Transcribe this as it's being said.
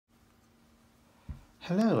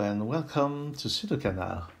Hello and welcome to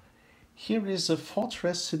Sudoku. Here is a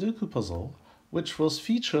Fortress Sudoku puzzle which was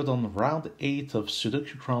featured on round 8 of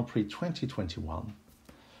Sudoku Grand Prix 2021.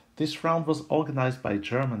 This round was organized by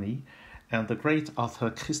Germany and the great author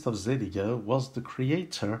Christoph Seeliger was the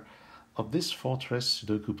creator of this Fortress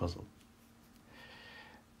Sudoku puzzle.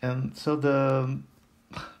 And so the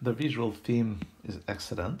visual theme is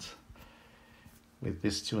excellent with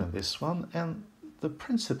this two and this one, and the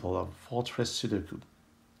principle of Fortress Sudoku,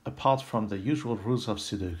 apart from the usual rules of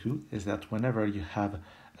Sudoku, is that whenever you have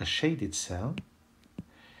a shaded cell,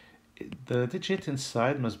 the digit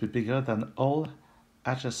inside must be bigger than all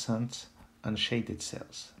adjacent unshaded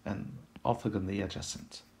cells and orthogonally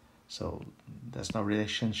adjacent. So there's no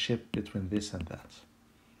relationship between this and that.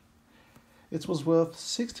 It was worth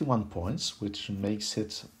 61 points, which makes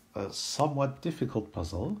it a somewhat difficult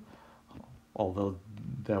puzzle, although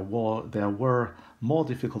there were more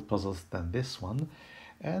difficult puzzles than this one.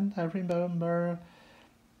 And I remember,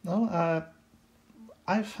 I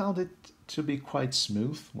found it to be quite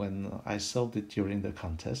smooth when I solved it during the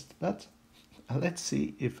contest, but let's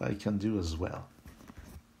see if I can do as well.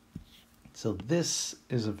 So this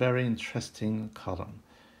is a very interesting column,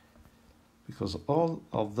 because all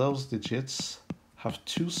of those digits have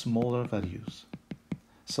two smaller values.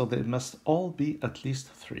 So they must all be at least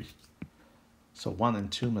 3. So 1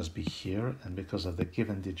 and 2 must be here, and because of the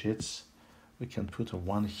given digits, we can put a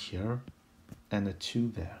 1 here and a 2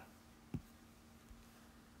 there.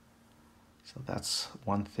 So that's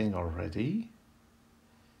one thing already.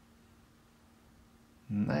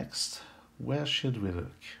 Next, where should we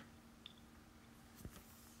look?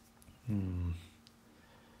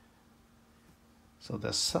 So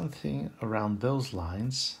there's something around those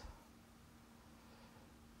lines,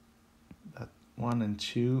 that 1 and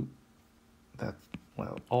 2, that,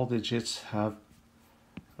 well, all digits have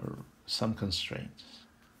some constraints.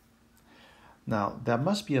 Now, there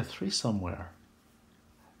must be a 3 somewhere.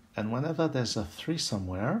 And whenever there's a 3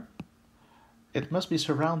 somewhere, it must be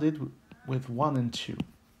surrounded with 1 and 2.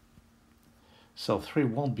 So 3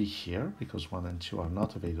 won't be here because 1 and 2 are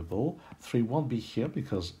not available. 3 won't be here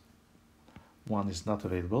because 1 is not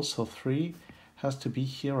available. So 3 has to be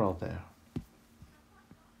here or there.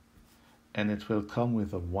 And it will come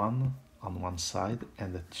with a 1 on one side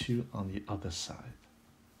and a 2 on the other side.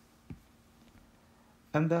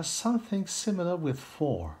 And there's something similar with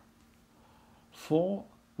 4. 4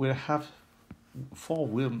 will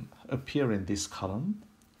appear in this column,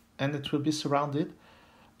 and it will be surrounded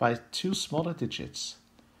by 2 smaller digits.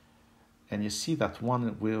 And you see that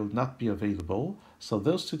 1 will not be available, so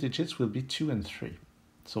those 2 digits will be 2 and 3.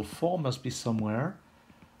 So 4 must be somewhere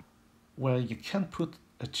where you can put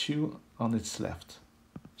a 2 on its left.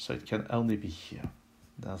 So it can only be here.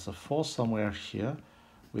 There's a 4 somewhere here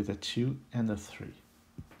with a 2 and a 3.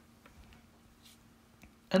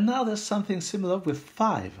 And now there's something similar with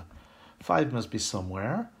 5. 5 must be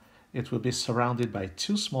somewhere. It will be surrounded by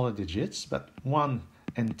 2 smaller digits, but 1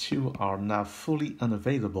 and 2 are now fully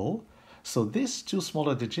unavailable. So these 2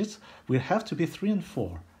 smaller digits will have to be 3 and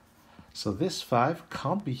 4. So this 5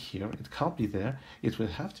 can't be here, it can't be there, it will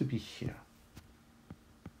have to be here.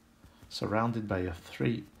 Surrounded by a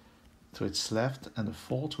 3 to its left and a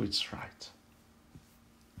 4 to its right.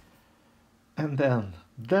 And then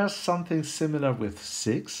there's something similar with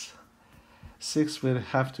 6. 6 will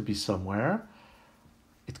have to be somewhere.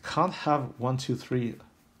 It can't have 1, 2, 3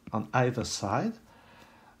 on either side.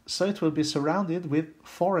 So it will be surrounded with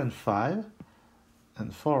 4 and 5.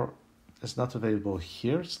 And 4 is not available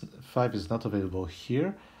here. 5 is not available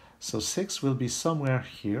here. So 6 will be somewhere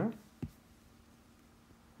here,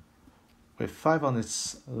 with 5 on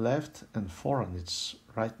its left and 4 on its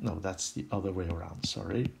right. No, that's the other way around,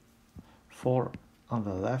 sorry. 4 on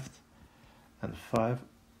the left and 5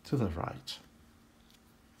 to the right.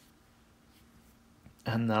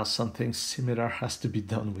 And now something similar has to be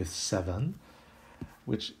done with 7,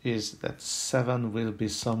 which is that 7 will be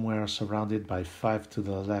somewhere surrounded by 5 to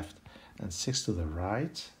the left and 6 to the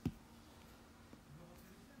right.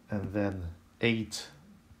 And then 8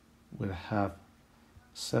 will have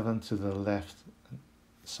 7 to the left,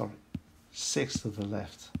 6 to the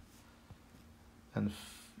left and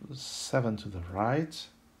 7 to the right,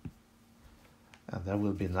 and there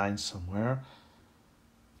will be 9 somewhere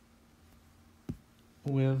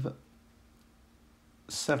with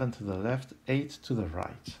 7 to the left, 8 to the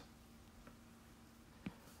right.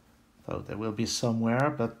 So there will be somewhere,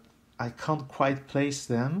 but I can't quite place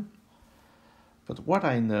them. But what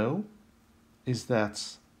I know is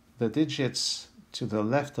that the digits to the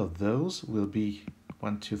left of those will be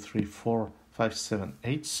 1, 2, 3, 4, 5, 7,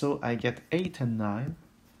 8. So I get 8 and 9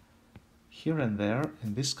 here and there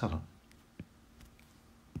in this column.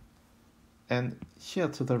 And here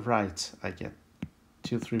to the right, I get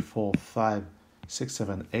 2, 3, 4, 5, 6,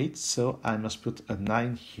 7, 8. So I must put a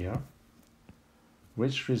 9 here,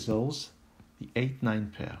 which resolves the 8,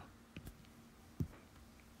 9 pair.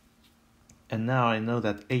 And now I know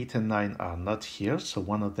that 8 and 9 are not here. So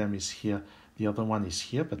one of them is here, the other one is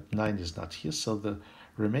here, but 9 is not here. So the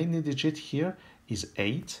remaining digit here is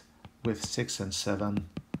 8 with 6 and 7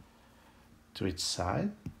 to its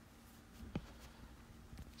side.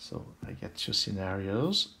 So I get two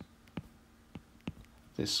scenarios,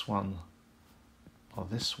 this one or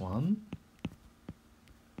this one,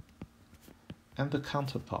 and the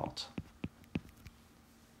counterpart.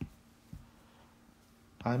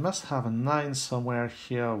 I must have a 9 somewhere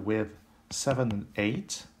here with 7 and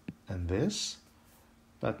 8 and this,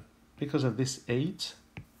 but because of this 8,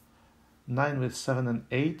 9 with 7 and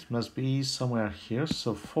 8 must be somewhere here,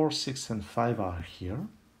 so 4, 6 and 5 are here.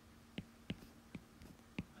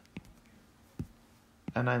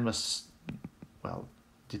 And I must, well,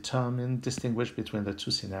 distinguish between the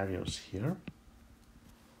two scenarios here.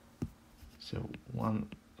 So 1,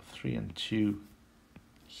 3 and 2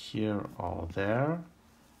 here or there,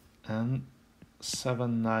 and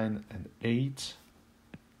 7, 9 and 8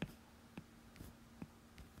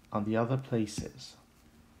 on the other places.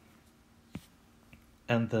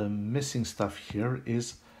 And the missing stuff here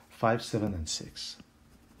is 5, 7 and 6.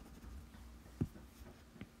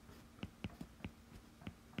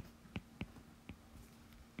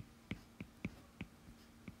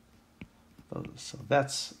 So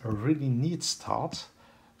that's a really neat start,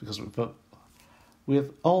 because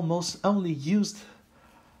we've almost only used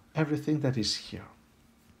everything that is here.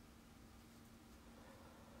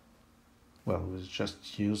 Well, we've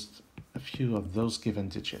just used a few of those given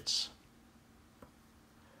digits.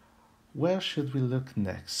 Where should we look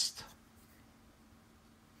next?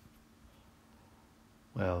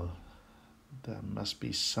 Well, there must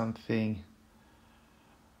be something.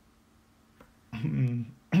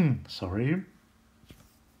 Sorry.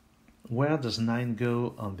 Where does 9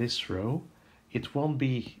 go on this row? It won't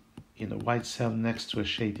be in a white cell next to a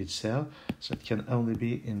shaded cell, so it can only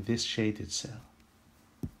be in this shaded cell.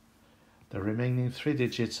 The remaining 3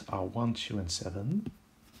 digits are 1, 2, and 7.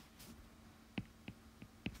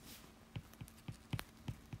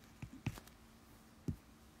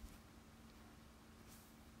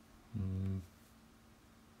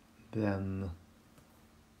 Then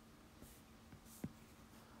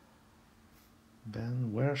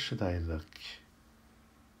where should I look?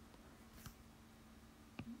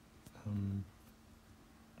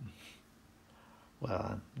 Well,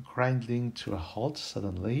 I'm grinding to a halt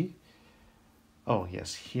suddenly. Oh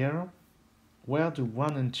yes, here. Where do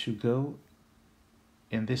 1 and 2 go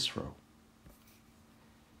in this row?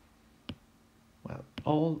 Well,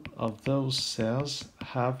 all of those cells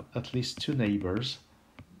have at least 2 neighbors,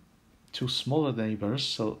 2 smaller neighbors,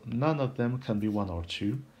 so none of them can be 1 or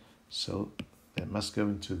 2. So they must go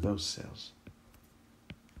into those cells.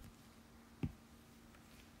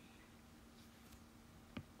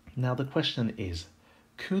 Now the question is,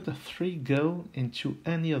 could 3 go into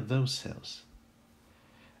any of those cells?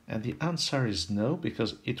 And the answer is no,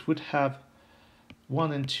 because it would have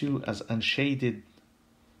 1 and 2 as unshaded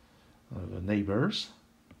neighbors,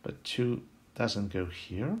 but 2 doesn't go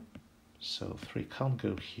here, so 3 can't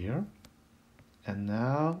go here. And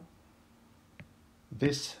now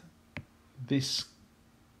this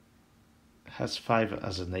has 5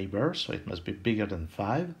 as a neighbor, so it must be bigger than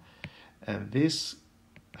 5. And this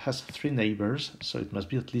has 3 neighbors, so it must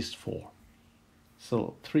be at least 4.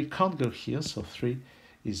 So 3 can't go here, so 3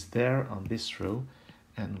 is there on this row,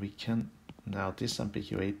 and we can now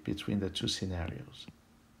disambiguate between the two scenarios.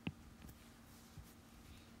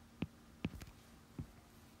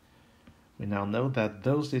 We now know that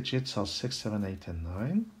those digits are 6, 7, 8, and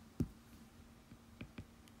 9.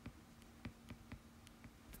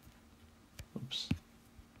 Oops.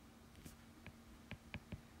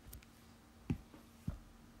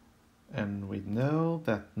 And we know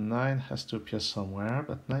that 9 has to appear somewhere,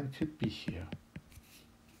 but 9 could be here.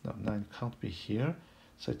 No, 9 can't be here,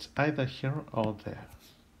 so it's either here or there.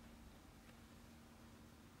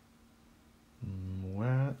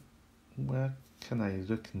 Where can I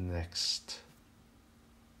look next?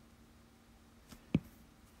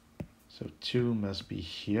 So 2 must be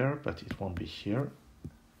here, but it won't be here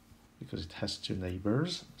because it has 2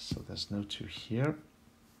 neighbors, so there's no 2 here.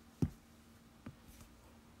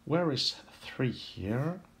 Where is 3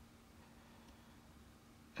 here?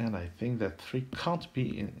 And I think that 3 can't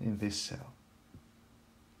be in this cell.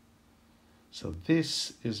 So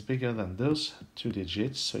this is bigger than those 2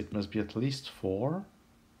 digits, so it must be at least 4.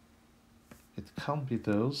 It can't be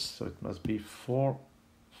those, so it must be 4,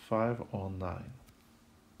 5, or 9.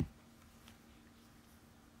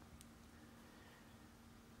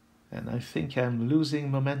 And I think I'm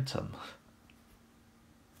losing momentum.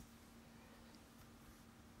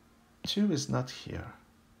 2 is not here.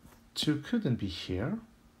 2 couldn't be here.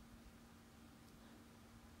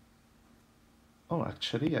 Oh,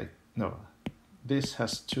 actually, no. This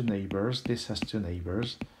has 2 neighbors, this has 2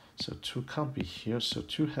 neighbors. So 2 can't be here, so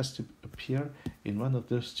 2 has to appear in one of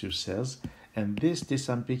those 2 cells, and this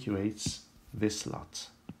disambiguates this lot.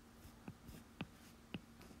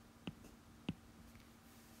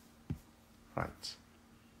 Right.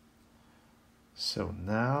 So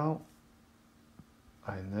now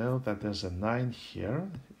I know that there's a 9 here.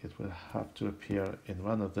 It will have to appear in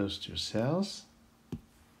one of those 2 cells.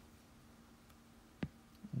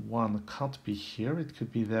 1 can't be here. It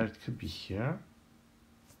could be there, it could be here.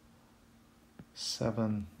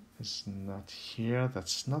 7 is not here.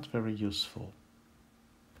 That's not very useful.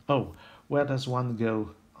 Oh, where does 1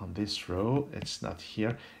 go on this row? It's not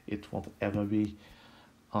here. It won't ever be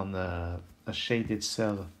on a shaded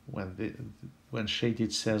cell when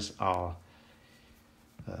shaded cells are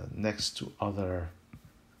next to other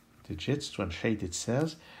digits, to unshaded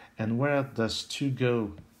cells. And where does 2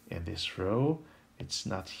 go in this row? It's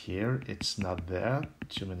not here, it's not there,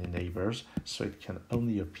 too many neighbors, so it can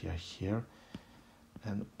only appear here.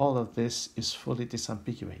 And all of this is fully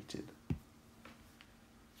disambiguated.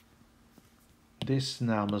 This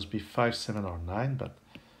now must be 5, 7, or 9, but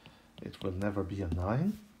it will never be a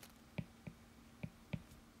 9.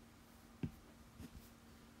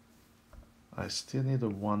 I still need a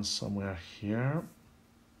 1 somewhere here,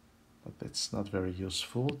 but it's not very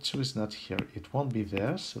useful. 2 is not here. It won't be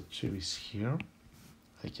there, so 2 is here.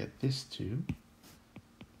 I get this 2.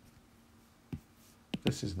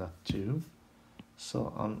 This is not 2.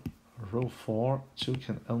 So on row 4, 2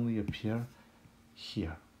 can only appear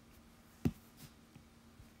here.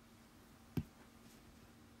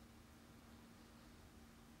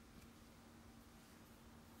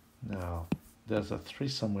 Now, there's a 3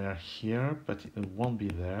 somewhere here, but it won't be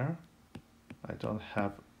there. I don't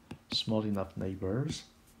have small enough neighbors.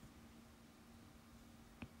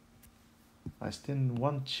 I still need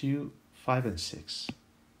 1, 2, 5, and 6.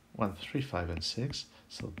 1, 3, 5, and 6.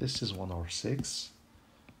 So this is 1 or 6.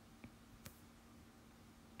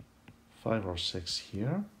 5 or 6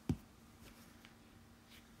 here.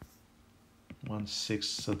 1, 6,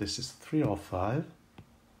 so this is 3 or 5.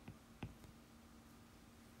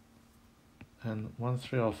 And 1,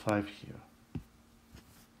 3 or 5 here.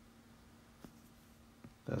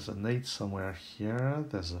 There's an 8 somewhere here.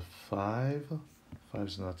 There's a 5. 5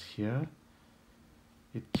 is not here.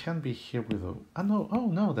 It can be here with a... oh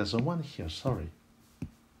no, there's a 1 here, sorry.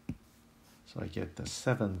 So I get the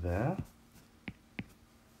 7 there.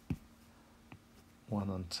 1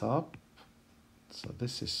 on top. So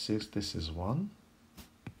this is 6, this is 1.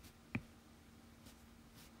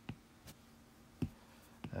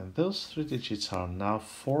 And those 3 digits are now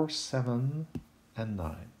 4, 7, and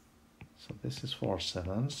 9. So this is 4,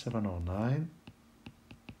 7, 7 or 9.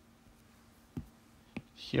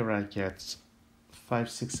 Here I get 5,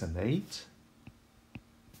 6, and 8.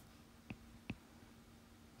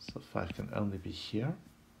 So 5 can only be here.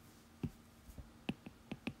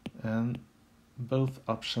 And both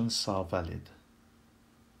options are valid.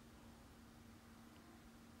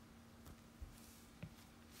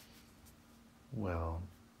 Well,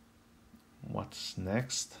 what's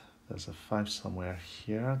next? There's a 5 somewhere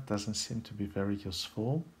here. Doesn't seem to be very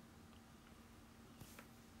useful.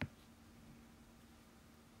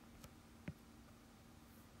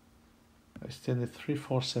 I still need 3,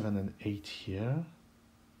 4, 7, and 8 here.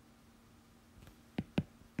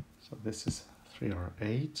 So this is 3 or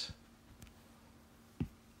 8.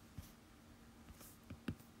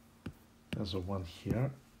 There's a 1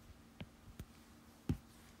 here.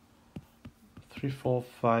 3, 4,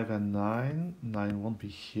 5, and 9. 9 won't be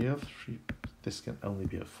here. 3. This can only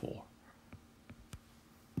be a 4.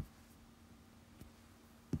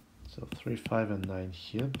 So 3, 5, and 9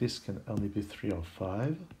 here. This can only be 3 or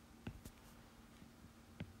 5.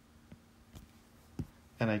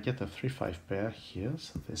 And I get a 3, 5 pair here.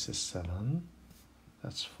 So this is 7.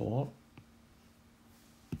 That's 4.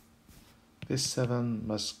 This 7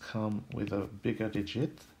 must come with a bigger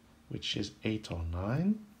digit, which is 8 or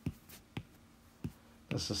 9.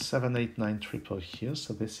 There's a 7, 8, 9 triple here,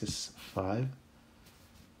 so this is 5.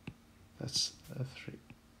 That's a 3.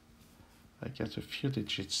 I get a few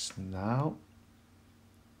digits now.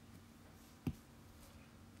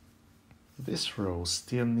 this row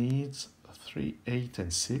still needs 3, 8,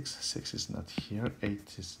 and 6. 6 is not here.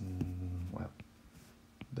 8 is, well,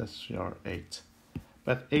 that's your 8.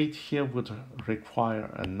 But 8 here would require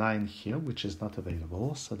a 9 here, which is not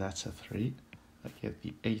available, so that's a 3. I get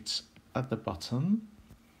the 8 at the bottom.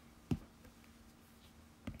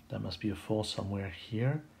 There must be a 4 somewhere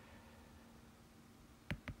here.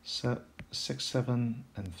 So 6, 7,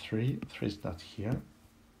 and 3. 3 is not here.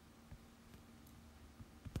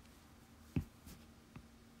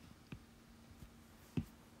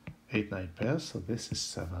 Eight, 9 pairs, so this is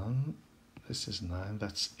 7. This is 9,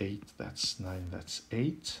 that's 8, that's 9, that's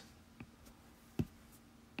 8.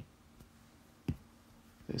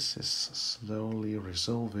 This is slowly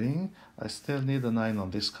resolving. I still need a 9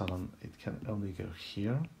 on this column. It can only go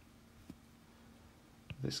here.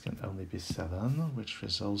 This can only be 7, which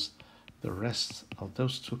resolves the rest of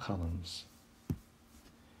those two columns.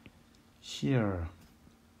 Here,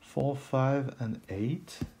 4, 5, and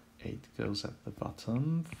 8. 8 goes at the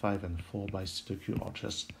bottom. 5 and 4 by Sudoku, or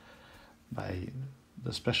just by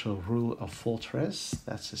the special rule of fortress.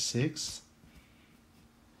 That's a 6.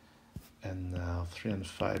 And now 3 and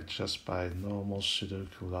 5 just by normal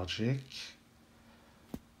Sudoku logic.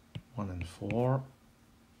 1 and 4.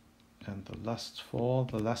 And the last 4,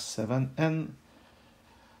 the last 7. And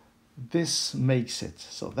this makes it.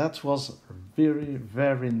 So that was a very,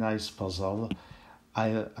 very nice puzzle.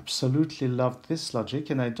 I absolutely loved this logic,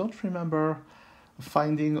 and I don't remember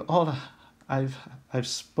finding all I've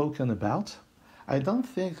spoken about. I don't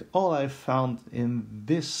think all I found in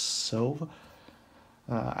this solve,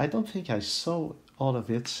 I don't think I saw all of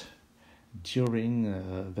it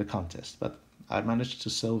during the contest, but I managed to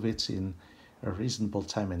solve it in a reasonable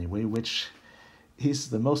time anyway, which is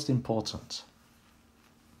the most important.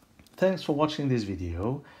 Thanks for watching this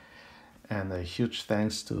video, and a huge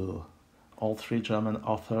thanks to all 3 German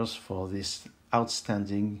authors for this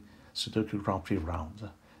outstanding Sudoku Grand Prix round.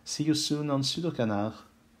 See you soon on Sudoku.